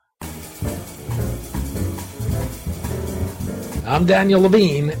I'm Daniel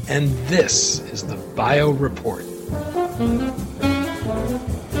Levine, and this is the Bio Report.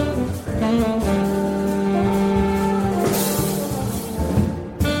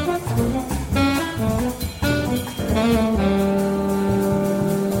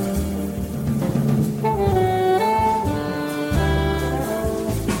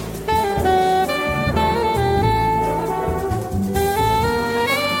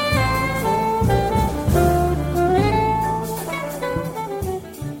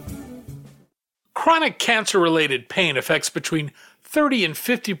 Chronic cancer-related pain affects between 30 and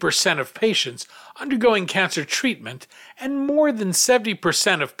 50% of patients undergoing cancer treatment and more than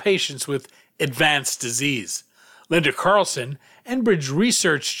 70% of patients with advanced disease. Linda Carlson, Enbridge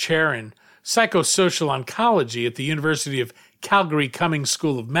Research Chair in Psychosocial Oncology at the University of Calgary Cumming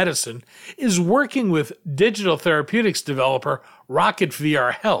School of Medicine, is working with digital therapeutics developer Rocket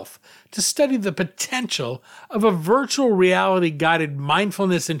VR Health to study the potential of a virtual reality-guided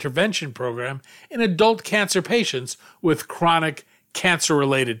mindfulness intervention program in adult cancer patients with chronic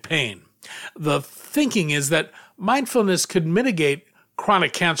cancer-related pain. The thinking is that mindfulness could mitigate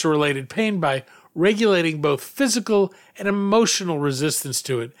chronic cancer-related pain by regulating both physical and emotional resistance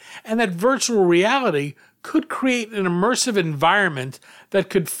to it, and that virtual reality could create an immersive environment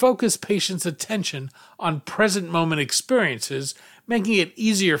that could focus patients' attention on present moment experiences, making it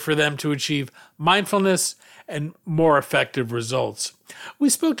easier for them to achieve mindfulness and more effective results. We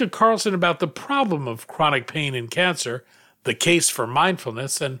spoke to Carlson about the problem of chronic pain in cancer, the case for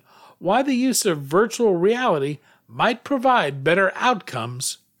mindfulness, and why the use of virtual reality might provide better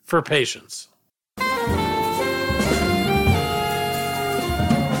outcomes for patients.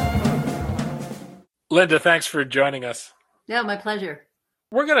 Linda, thanks for joining us. Yeah, my pleasure.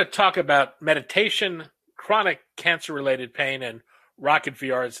 We're going to talk about meditation, chronic cancer-related pain, and Rocket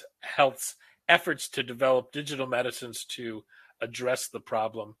VR's Health's efforts to develop digital medicines to address the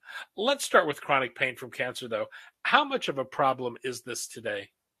problem. Let's start with chronic pain from cancer, though. How much of a problem is this today?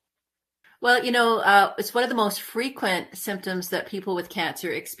 Well, it's one of the most frequent symptoms that people with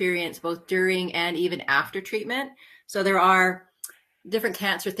cancer experience both during and even after treatment. So there are different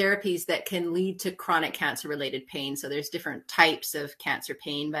cancer therapies that can lead to chronic cancer-related pain. So there's different types of cancer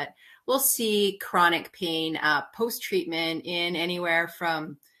pain, but we'll see chronic pain post-treatment in anywhere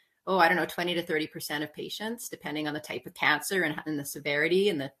from, 20 to 30% of patients, depending on the type of cancer and the severity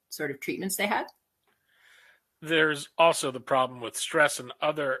and the sort of treatments they had. There's also the problem with stress and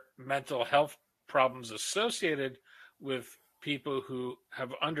other mental health problems associated with people who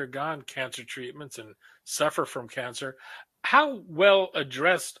have undergone cancer treatments and suffer from cancer. How well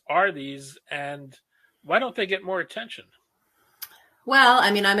addressed are these, and why don't they get more attention? Well,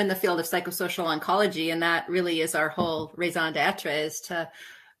 I'm in the field of psychosocial oncology, and that really is our whole raison d'etre, is to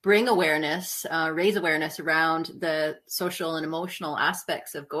bring awareness, raise awareness around the social and emotional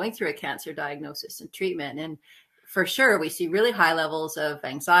aspects of going through a cancer diagnosis and treatment. And for sure, we see really high levels of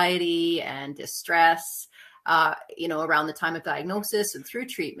anxiety and distress, around the time of diagnosis and through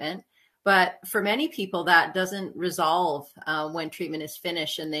treatment. But for many people, that doesn't resolve when treatment is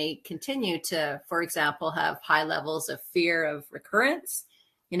finished, and they continue to, for example, have high levels of fear of recurrence.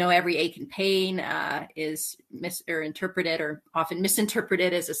 Every ache and pain is interpreted or often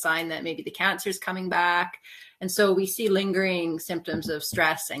misinterpreted as a sign that maybe the cancer is coming back. And so we see lingering symptoms of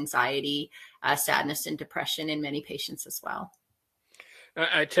stress, anxiety, sadness, and depression in many patients as well.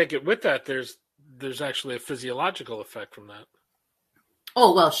 I take it with that, there's actually a physiological effect from that.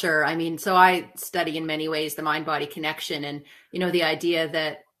 Oh, well, sure. So I study in many ways the mind-body connection, and, the idea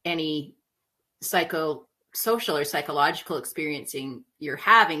that any psychosocial or psychological experiencing you're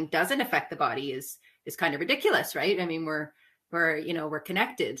having doesn't affect the body is kind of ridiculous, right? We're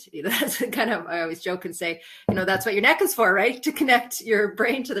connected. That's kind of, I always joke and say, that's what your neck is for, right? To connect your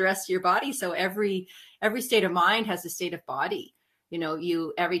brain to the rest of your body. So every state of mind has a state of body.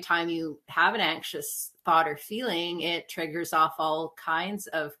 Every time you have an anxious thought or feeling, it triggers off all kinds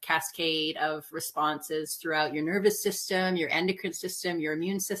of cascade of responses throughout your nervous system, your endocrine system, your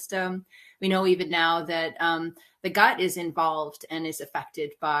immune system. We know even now that the gut is involved and is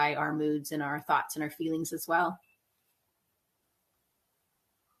affected by our moods and our thoughts and our feelings as well.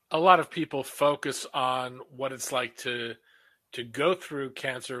 A lot of people focus on what it's like to go through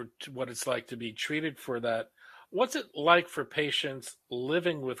cancer, what it's like to be treated for that. What's it like for patients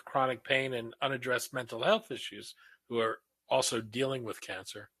living with chronic pain and unaddressed mental health issues who are also dealing with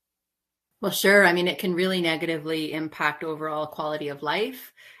cancer? Well, sure. It can really negatively impact overall quality of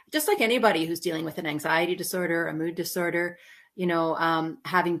life. Just like anybody who's dealing with an anxiety disorder, a mood disorder,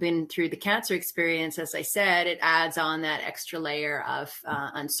 having been through the cancer experience, as I said, it adds on that extra layer of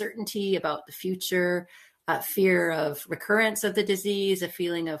uncertainty about the future, fear of recurrence of the disease, a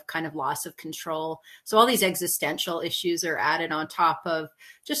feeling of kind of loss of control. So all these existential issues are added on top of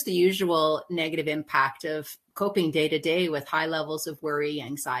just the usual negative impact of coping day to day with high levels of worry,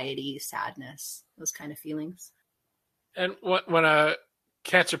 anxiety, sadness, those kind of feelings. And when a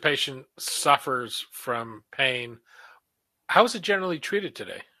cancer patient suffers from pain, how is it generally treated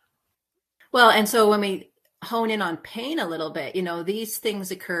today? Well, and so when we hone in on pain a little bit, these things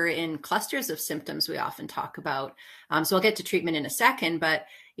occur in clusters of symptoms we often talk about. So I'll get to treatment in a second, but,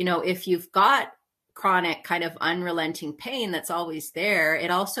 if you've got chronic kind of unrelenting pain that's always there,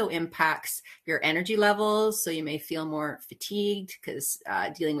 it also impacts your energy levels. So you may feel more fatigued because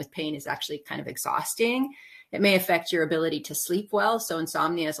dealing with pain is actually kind of exhausting. It may affect your ability to sleep well. So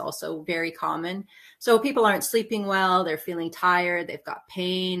insomnia is also very common. So people aren't sleeping well, they're feeling tired, they've got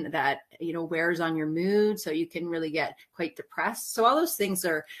pain that, wears on your mood. So you can really get quite depressed. So all those things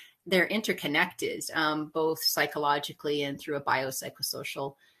they're interconnected, both psychologically and through a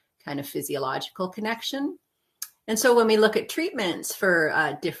biopsychosocial kind of physiological connection. And so when we look at treatments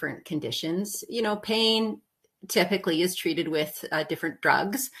for different conditions, pain typically is treated with different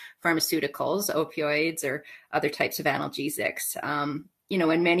drugs, pharmaceuticals, opioids, or other types of analgesics.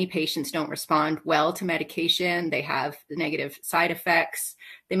 When many patients don't respond well to medication, they have negative side effects.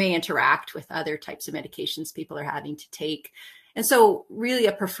 They may interact with other types of medications people are having to take. And so really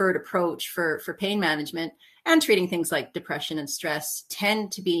a preferred approach for pain management and treating things like depression and stress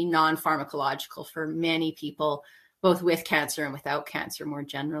tend to be non-pharmacological for many people, both with cancer and without cancer more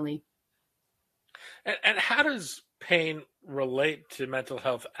generally. And how does pain relate to mental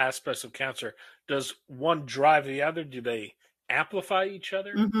health aspects of cancer? Does one drive the other? Do they amplify each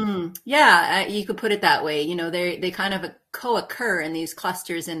other? Mm-hmm. Yeah, you could put it that way. They kind of co-occur in these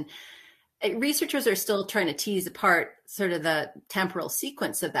clusters, and researchers are still trying to tease apart sort of the temporal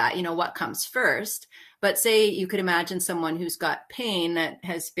sequence of that, what comes first. But say you could imagine someone who's got pain that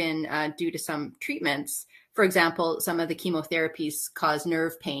has been due to some treatments. For example, some of the chemotherapies cause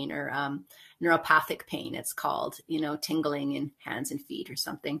nerve pain or neuropathic pain, it's called, tingling in hands and feet or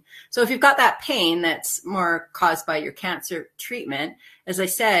something. So if you've got that pain that's more caused by your cancer treatment, as I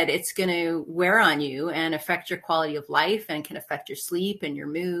said, it's going to wear on you and affect your quality of life and can affect your sleep and your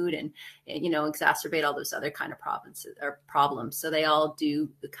mood and exacerbate all those other kind of problems. So they all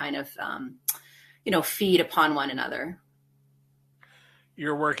do kind of, feed upon one another.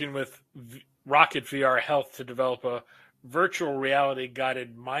 You're working with Rocket VR Health to develop a virtual reality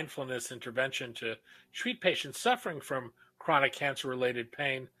guided mindfulness intervention to treat patients suffering from chronic cancer related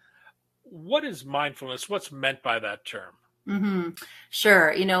pain. What is mindfulness? What's meant by that term? Mm-hmm. Sure.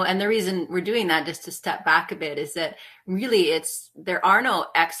 And the reason we're doing that, just to step back a bit, is that really there are no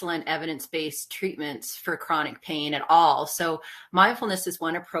excellent evidence-based treatments for chronic pain at all. So mindfulness is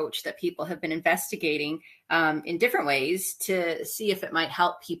one approach that people have been investigating in different ways to see if it might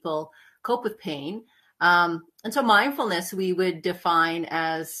help people cope with pain. And so mindfulness we would define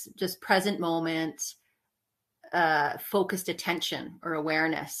as just present moment, focused attention or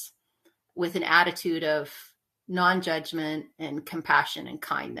awareness with an attitude of non-judgment and compassion and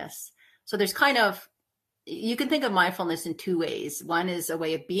kindness. So you can think of mindfulness in two ways. One is a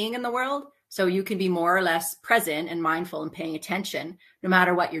way of being in the world. So you can be more or less present and mindful and paying attention no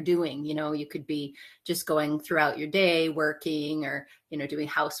matter what you're doing. You could be just going throughout your day, working or, doing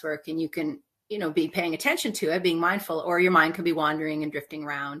housework, and you can, be paying attention to it, being mindful, or your mind could be wandering and drifting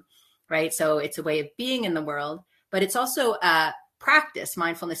around, right? So it's a way of being in the world, but it's also a practice,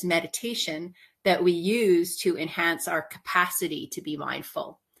 mindfulness meditation, that we use to enhance our capacity to be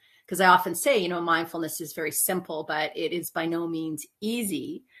mindful. Because I often say, mindfulness is very simple, but it is by no means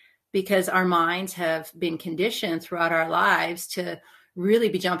easy because our minds have been conditioned throughout our lives to really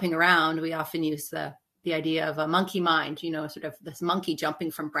be jumping around. We often use the idea of a monkey mind, sort of this monkey jumping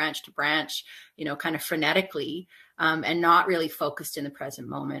from branch to branch, kind of frenetically, and not really focused in the present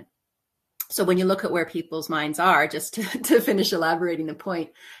moment. So when you look at where people's minds are, just to finish elaborating the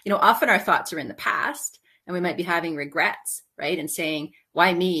point, often our thoughts are in the past and we might be having regrets, right? And saying,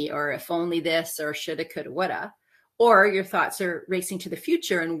 why me? Or if only this, or shoulda, coulda, woulda. Or your thoughts are racing to the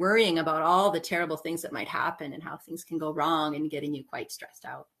future and worrying about all the terrible things that might happen and how things can go wrong and getting you quite stressed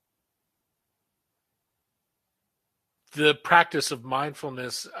out. The practice of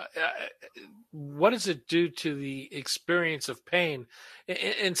mindfulness, what does it do to the experience of pain?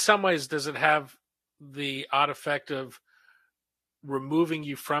 In some ways, does it have the odd effect of removing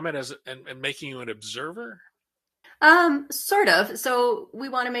you from it and making you an observer? Sort of. So we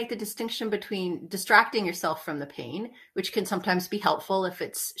want to make the distinction between distracting yourself from the pain, which can sometimes be helpful if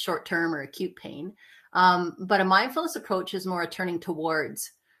it's short-term or acute pain. But a mindfulness approach is more a turning towards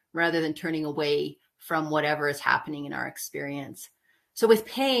rather than turning away from whatever is happening in our experience. So with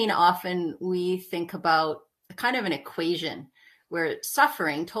pain, often we think about kind of an equation where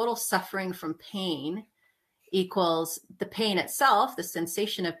suffering, total suffering from pain, equals the pain itself, the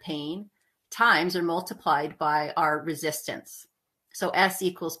sensation of pain, times or multiplied by our resistance. So S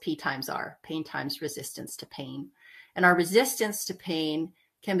equals P times R, pain times resistance to pain. And our resistance to pain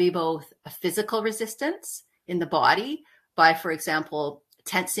can be both a physical resistance in the body by, for example,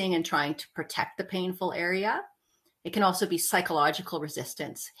 tensing and trying to protect the painful area. It can also be psychological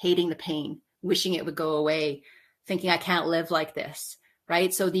resistance, hating the pain, wishing it would go away, thinking I can't live like this,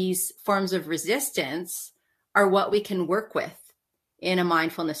 right? So these forms of resistance are what we can work with in a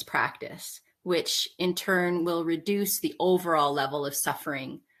mindfulness practice, which in turn will reduce the overall level of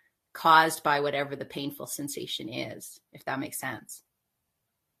suffering caused by whatever the painful sensation is, if that makes sense.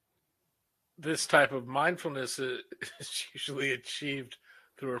 This type of mindfulness is usually achieved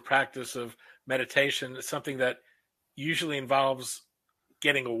through a practice of meditation. It's something that usually involves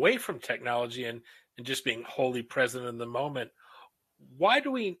getting away from technology and just being wholly present in the moment. Why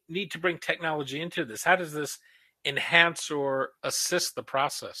do we need to bring technology into this? How does this enhance or assist the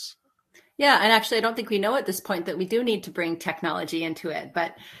process? Yeah, and actually, I don't think we know at this point that we do need to bring technology into it.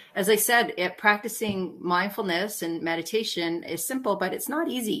 But as I said, practicing mindfulness and meditation is simple, but it's not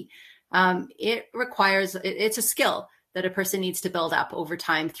easy. It requires, it's a skill that a person needs to build up over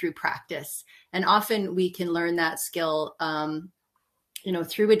time through practice. And often we can learn that skill,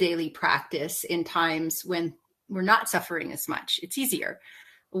 through a daily practice in times when we're not suffering as much. It's easier.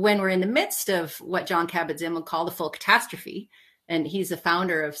 When we're in the midst of what John Kabat-Zinn would call the full catastrophe, and he's the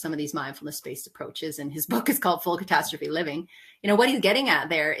founder of some of these mindfulness-based approaches, and his book is called Full Catastrophe Living. What he's getting at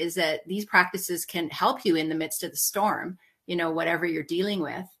there is that these practices can help you in the midst of the storm, whatever you're dealing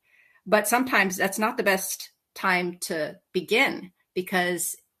with. But sometimes that's not the best time to begin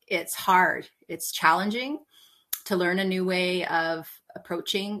because it's hard. It's challenging to learn a new way of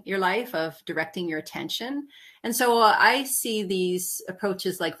approaching your life, of directing your attention. And so I see these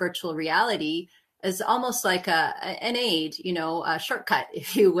approaches like virtual reality as almost like an aid, a shortcut,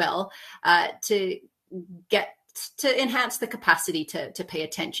 if you will, to enhance the capacity to pay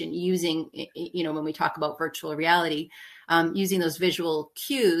attention using, when we talk about virtual reality, using those visual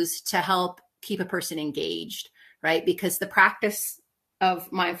cues to help keep a person engaged, right? Because the practice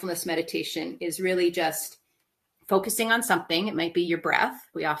of mindfulness meditation is really just focusing on something. It might be your breath,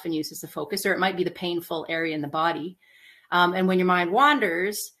 we often use as a focus, or it might be the painful area in the body. And when your mind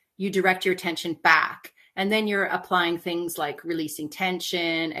wanders, you direct your attention back. And then you're applying things like releasing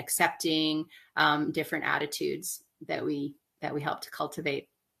tension, accepting different attitudes that we help to cultivate.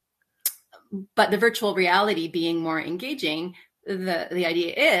 But the virtual reality being more engaging, the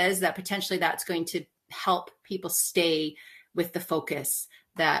idea is that potentially that's going to help people stay with the focus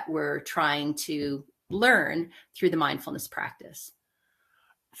that we're trying to learn through the mindfulness practice.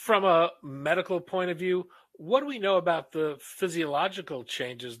 From a medical point of view, what do we know about the physiological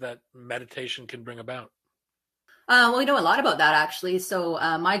changes that meditation can bring about? Well, we know a lot about that, actually. So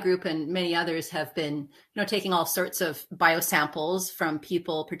my group and many others have been, taking all sorts of biosamples from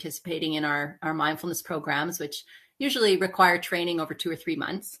people participating in our mindfulness programs, which usually require training over 2 or 3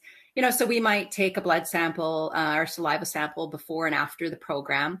 months. So we might take a blood sample or saliva sample before and after the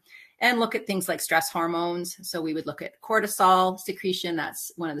program and look at things like stress hormones. So we would look at cortisol secretion.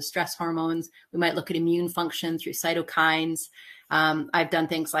 That's one of the stress hormones. We might look at immune function through cytokines. I've done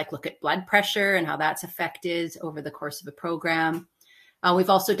things like look at blood pressure and how that's affected over the course of a program.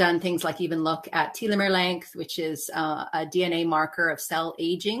 We've also done things like even look at telomere length, which is a DNA marker of cell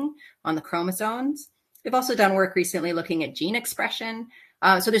aging on the chromosomes. We've also done work recently looking at gene expression.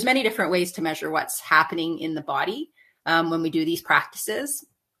 So there's many different ways to measure what's happening in the body when we do these practices.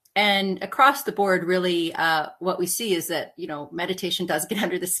 And across the board, really, what we see is that, meditation does get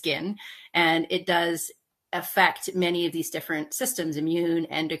under the skin, and it does affect many of these different systems, immune,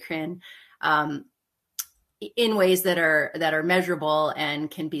 endocrine, in ways that are measurable and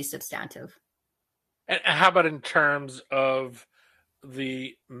can be substantive. And how about in terms of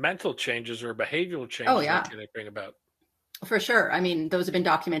the mental changes or behavioral changes that can it bring about? For sure. I mean, those have been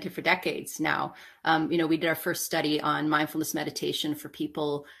documented for decades now. We did our first study on mindfulness meditation for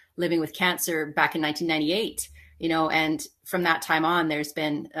people living with cancer back in 1998, and from that time on, there's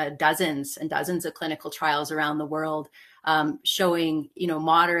been dozens and dozens of clinical trials around the world showing,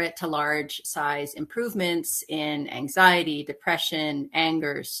 moderate to large size improvements in anxiety, depression,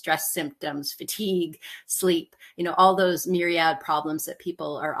 anger, stress symptoms, fatigue, sleep, all those myriad problems that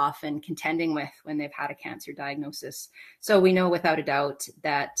people are often contending with when they've had a cancer diagnosis. So we know without a doubt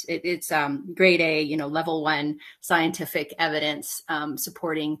that it's grade A, level 1 scientific evidence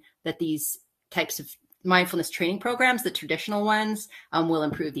supporting that these types of mindfulness training programs, the traditional ones, will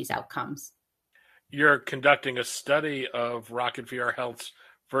improve these outcomes. You're conducting a study of Rocket VR Health's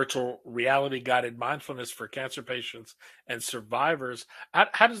virtual reality guided mindfulness for cancer patients and survivors.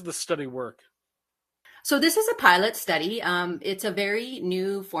 How does the study work? So this is a pilot study. It's a very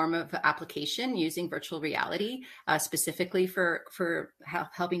new form of application using virtual reality, specifically for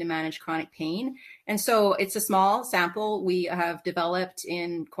helping to manage chronic pain. And so it's a small sample. We have developed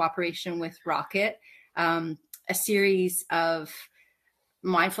in cooperation with Rocket a series of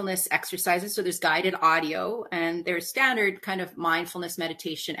mindfulness exercises. So there's guided audio and there's standard kind of mindfulness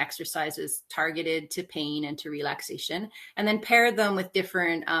meditation exercises targeted to pain and to relaxation, and then pair them with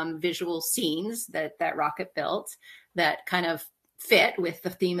different visual scenes that Rocket built that kind of fit with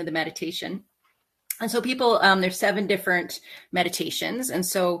the theme of the meditation. And so people, there's 7 different meditations. And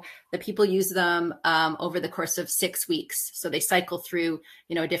so the people use them over the course of 6 weeks. So they cycle through,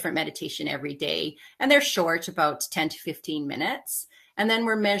 a different meditation every day, and they're short, about 10 to 15 minutes. And then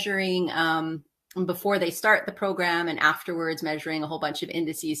we're measuring before they start the program and afterwards, measuring a whole bunch of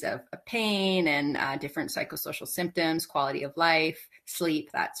indices of pain and different psychosocial symptoms, quality of life,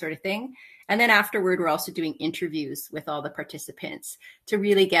 sleep, that sort of thing. And then afterward, we're also doing interviews with all the participants to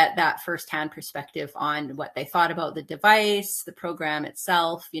really get that firsthand perspective on what they thought about the device, the program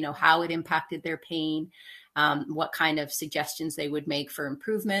itself, how it impacted their pain, what kind of suggestions they would make for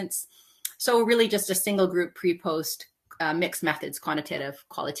improvements. So really just a single group pre-post mixed methods, quantitative,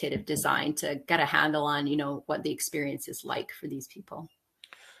 qualitative design to get a handle on, what the experience is like for these people.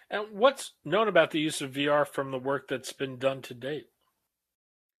 And what's known about the use of VR from the work that's been done to date?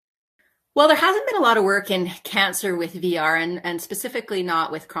 Well, there hasn't been a lot of work in cancer with VR and specifically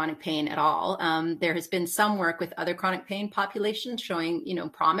not with chronic pain at all. There has been some work with other chronic pain populations showing,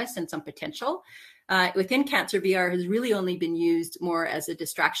 promise and some potential. Within cancer, VR has really only been used more as a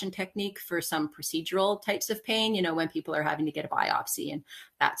distraction technique for some procedural types of pain, when people are having to get a biopsy and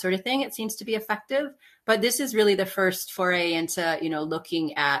that sort of thing. It seems to be effective. But this is really the first foray into,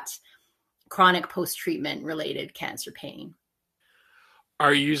 looking at chronic post-treatment related cancer pain.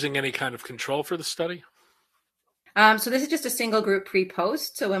 Are you using any kind of control for the study? So this is just a single group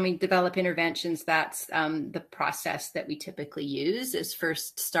pre-post. So when we develop interventions, that's the process that we typically use is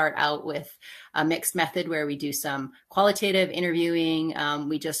first start out with a mixed method where we do some qualitative interviewing.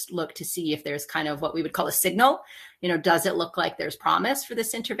 We just look to see if there's kind of what we would call a signal. Does it look like there's promise for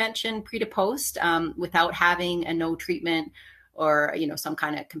this intervention pre to post without having a no treatment or, some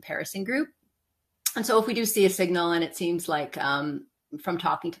kind of comparison group? And so if we do see a signal and it seems like from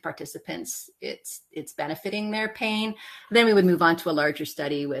talking to participants, it's benefiting their pain, then we would move on to a larger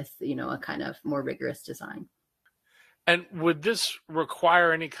study with, a kind of more rigorous design. And would this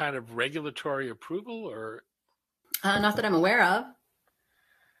require any kind of regulatory approval or? Not that I'm aware of.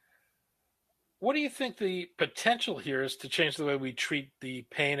 What do you think the potential here is to change the way we treat the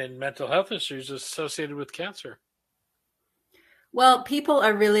pain and mental health issues associated with cancer? Well, people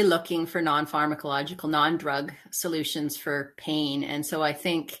are really looking for non-pharmacological, non-drug solutions for pain. And so I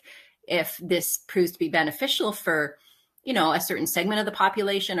think if this proves to be beneficial for, a certain segment of the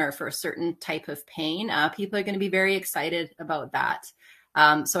population or for a certain type of pain, people are going to be very excited about that.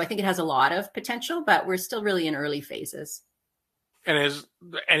 So I think it has a lot of potential, but we're still really in early phases. And is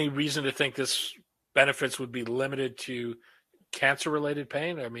there any reason to think this benefits would be limited to cancer-related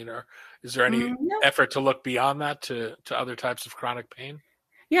pain? I mean, is there any effort to look beyond that to other types of chronic pain?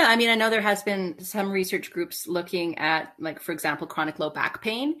 Yeah, I mean, I know there has been some research groups looking at, for example, chronic low back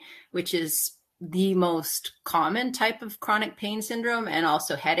pain, which is the most common type of chronic pain syndrome, and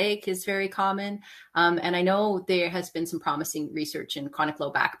also headache is very common. And I know there has been some promising research in chronic low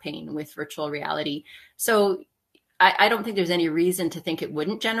back pain with virtual reality. So I don't think there's any reason to think it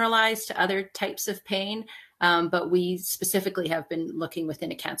wouldn't generalize to other types of pain. But we specifically have been looking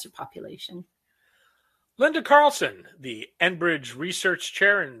within a cancer population. Linda Carlson, the Enbridge Research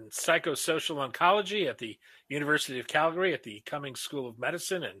Chair in Psychosocial Oncology at the University of Calgary at the Cumming School of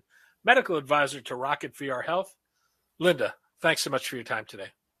Medicine and Medical Advisor to Rocket VR Health. Linda, thanks so much for your time today.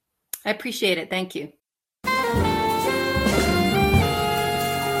 I appreciate it. Thank you.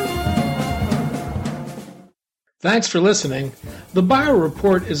 Thanks for listening. The Bio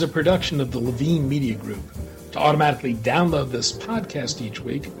Report is a production of the Levine Media Group. To automatically download this podcast each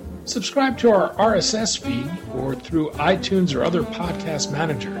week, subscribe to our RSS feed or through iTunes or other podcast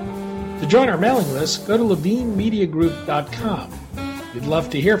manager. To join our mailing list, go to levinemediagroup.com. We'd love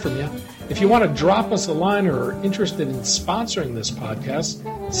to hear from you. If you want to drop us a line or are interested in sponsoring this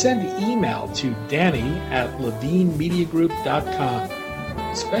podcast, send email to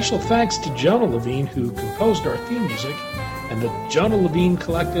danny@levinemediagroup.com. Special thanks to Jonah Levine, who composed our theme music, and the Jonah Levine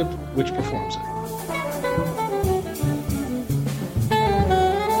Collective, which performs it.